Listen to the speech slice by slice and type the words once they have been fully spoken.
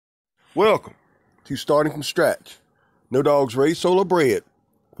Welcome to Starting from Scratch. No dogs raised, sold, or bred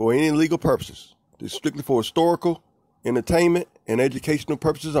for any legal purposes. This is strictly for historical, entertainment, and educational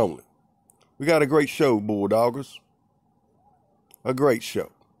purposes only. We got a great show, Bulldoggers. A great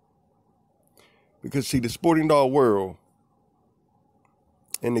show. Because, see, the sporting dog world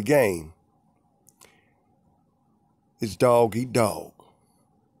and the game is dog eat dog.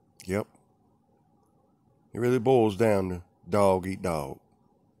 Yep. It really boils down to dog eat dog.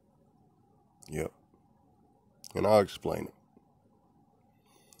 Yep. And I'll explain it.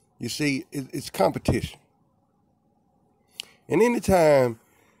 You see, it's competition. And anytime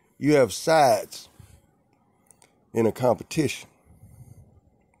you have sides in a competition,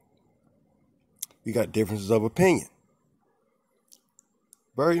 you got differences of opinion.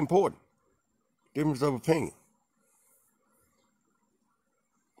 Very important. Difference of opinion.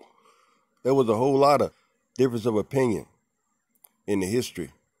 There was a whole lot of difference of opinion in the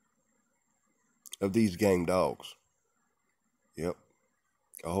history of these game dogs. Yep.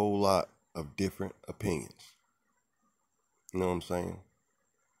 A whole lot of different opinions. You know what I'm saying?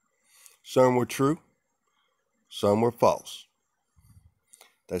 Some were true. Some were false.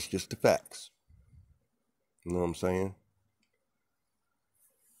 That's just the facts. You know what I'm saying?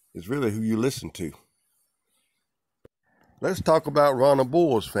 It's really who you listen to. Let's talk about Ronald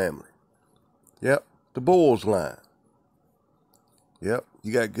Boyle's family. Yep. The Bulls line. Yep.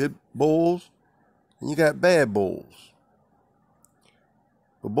 You got good bulls and you got bad bulls.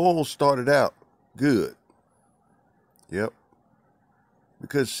 The bulls started out good. Yep.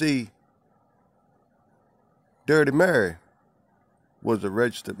 Because, see, Dirty Mary was a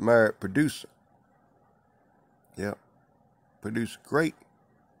registered married producer. Yep. Produced great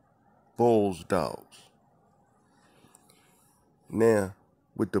Bulls dogs. Now,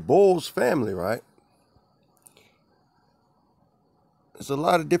 with the Bulls family, right? There's a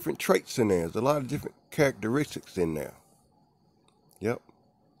lot of different traits in there. There's a lot of different characteristics in there. Yep.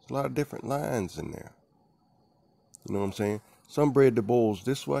 There's a lot of different lines in there. You know what I'm saying? Some bred the bulls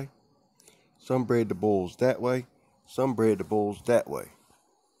this way. Some bred the bulls that way. Some bred the bulls that way.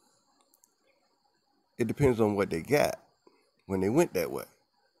 It depends on what they got when they went that way.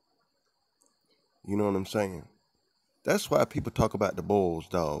 You know what I'm saying? That's why people talk about the Bulls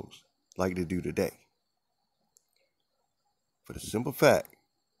dogs like they do today. For the simple fact,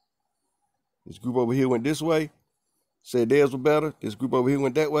 this group over here went this way, said theirs were better. This group over here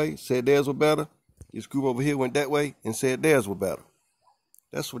went that way, said theirs were better. This group over here went that way and said theirs were better.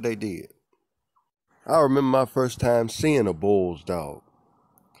 That's what they did. I remember my first time seeing a Bulls dog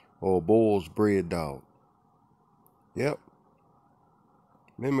or a Bulls bred dog. Yep.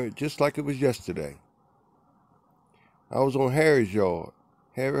 Remember it just like it was yesterday. I was on Harry's yard,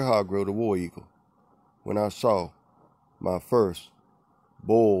 Harry Hoggrow, the War Eagle, when I saw my first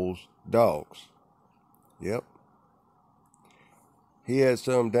Bulls dogs. Yep. He had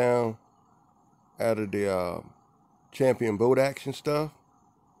some down out of the champion boat action stuff.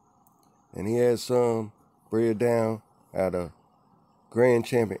 And he had some bred down out of grand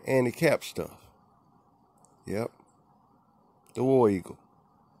champion handicap stuff. Yep. The War Eagle.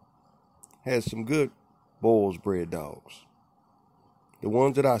 Had some good Bulls bred dogs. The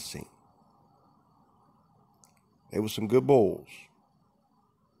ones that I seen. They were some good bulls.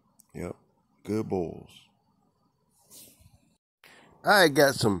 Yep. Good bulls. I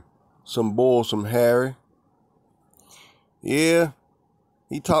got some bulls from Harry. Yeah.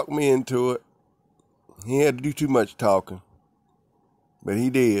 He talked me into it. He had to do too much talking. But he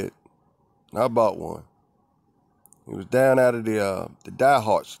did. I bought one. It was down out of the Die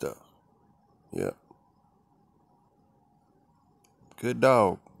Hard stuff. Yep. Good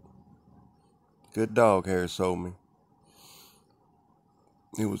dog. Good dog, Harry sold me.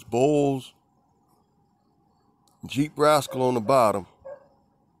 It was Bulls, Jeep Rascal on the bottom.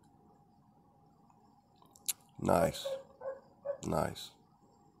 Nice. Nice.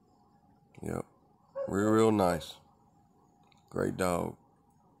 Yep. Real nice. Great dog.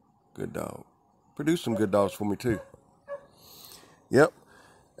 Good dog. Produced some good dogs for me too. Yep.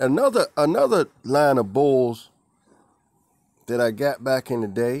 Another line of bulls that I got back in the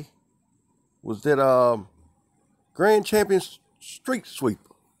day was that Grand Champion Street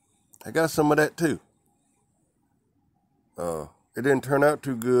Sweeper. I got some of that too. It didn't turn out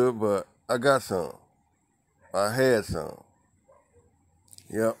too good, but I got some. I had some.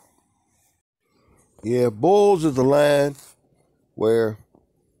 Yep. Yeah, Bulls is a line where,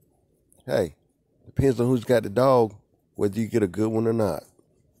 hey, depends on who's got the dog, whether you get a good one or not.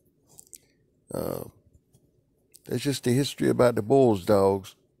 That's just the history about the Bulls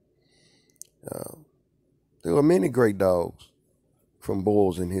dogs. There were many great dogs from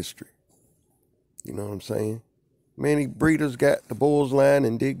Bulls in history. You know what I'm saying? Many breeders got the Bulls line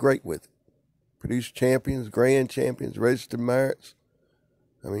and did great with it. Produced champions, grand champions, registered merits.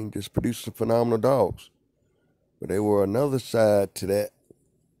 I mean, just produced some phenomenal dogs. But there were another side to that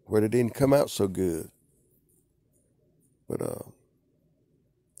where they didn't come out so good. But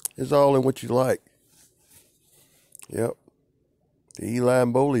it's all in what you like. Yep. The Eli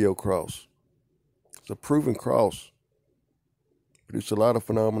and Boyle cross. It's a proven cross. Produced a lot of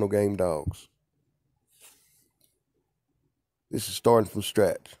phenomenal game dogs. This is starting from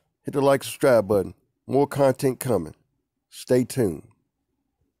scratch. Hit the like, subscribe button. More content coming. Stay tuned.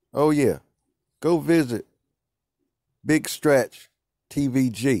 Oh yeah, go visit Big Stretch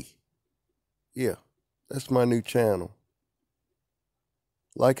TVG. Yeah, that's my new channel.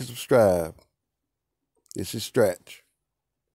 Like and subscribe. This is Stretch.